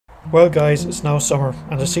Well guys, it's now summer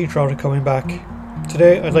and the sea trout are coming back.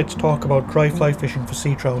 Today I'd like to talk about dry fly fishing for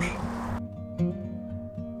sea trout.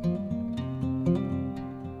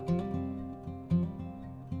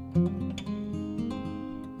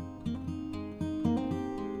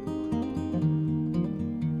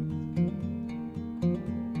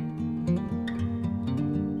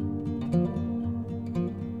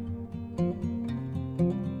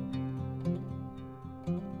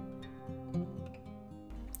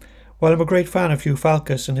 While I'm a great fan of Hugh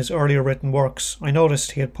Falkus and his earlier written works, I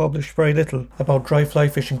noticed he had published very little about dry fly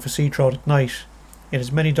fishing for sea trout at night in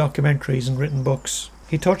his many documentaries and written books.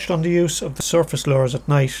 He touched on the use of the surface lures at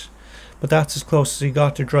night, but that's as close as he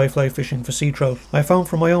got to dry fly fishing for sea trout. I found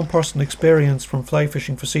from my own personal experience from fly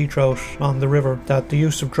fishing for sea trout on the river that the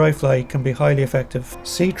use of dry fly can be highly effective.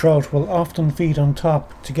 Sea trout will often feed on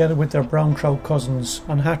top, together with their brown trout cousins,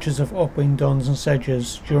 on hatches of upwinged duns and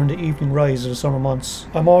sedges during the evening rise of the summer months.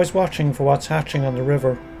 I'm always watching for what's hatching on the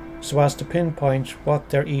river, so as to pinpoint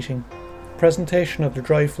what they're eating. Presentation of the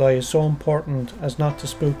dry fly is so important as not to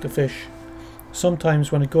spook the fish.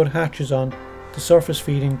 Sometimes when a good hatch is on, the surface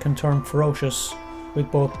feeding can turn ferocious, with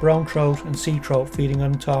both brown trout and sea trout feeding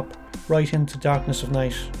on top right into darkness of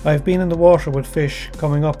night. I have been in the water with fish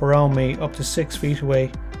coming up around me up to 6 feet away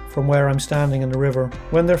from where I'm standing in the river.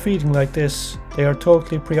 When they're feeding like this, they are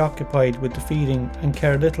totally preoccupied with the feeding and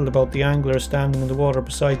care little about the angler standing in the water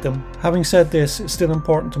beside them. Having said this, it's still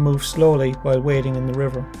important to move slowly while wading in the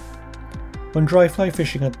river. When dry fly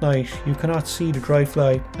fishing at night, you cannot see the dry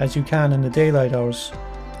fly as you can in the daylight hours,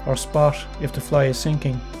 or spot if the fly is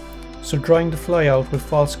sinking. So drying the fly out with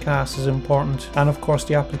false cast is important, and of course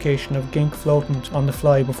the application of gink floatant on the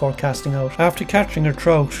fly before casting out. After catching a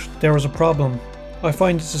trout, there is a problem. I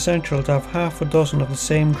find it's essential to have half a dozen of the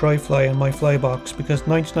same dry fly in my fly box, because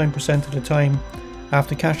 99% of the time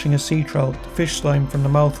after catching a sea trout, the fish slime from the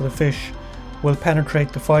mouth of the fish will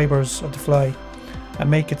penetrate the fibres of the fly and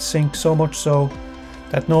make it sink, so much so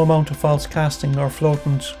that no amount of false casting or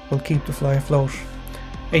floatant will keep the fly afloat.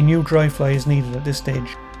 A new dry fly is needed at this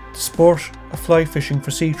stage. The sport of fly fishing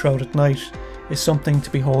for sea trout at night is something to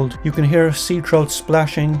behold. You can hear sea trout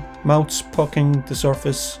splashing, mouths pucking the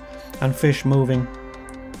surface, and fish moving.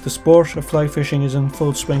 The sport of fly fishing is in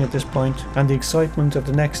full swing at this point, and the excitement of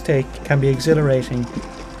the next take can be exhilarating,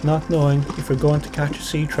 not knowing if you're going to catch a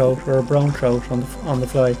sea trout or a brown trout on the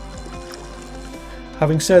fly.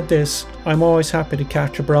 Having said this, I'm always happy to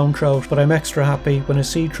catch a brown trout, but I'm extra happy when a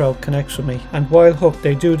sea trout connects with me. And while hooked,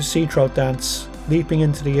 they do the sea trout dance, leaping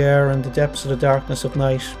into the air and the depths of the darkness of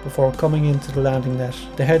night before coming into the landing net.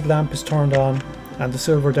 The headlamp is turned on and the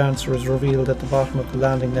silver dancer is revealed at the bottom of the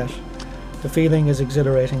landing net. The feeling is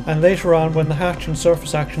exhilarating. And later on, when the hatch and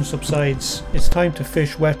surface action subsides, it's time to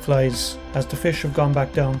fish wet flies, as the fish have gone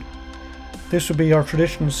back down. This would be our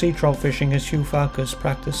traditional sea trout fishing as Hugh Falkus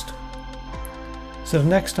practiced. So the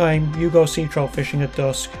next time you go sea trout fishing at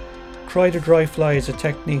dusk, try to dry fly as a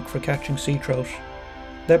technique for catching sea trout.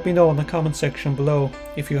 Let me know in the comment section below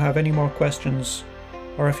if you have any more questions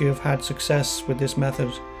or if you have had success with this method.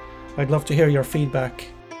 I'd love to hear your feedback.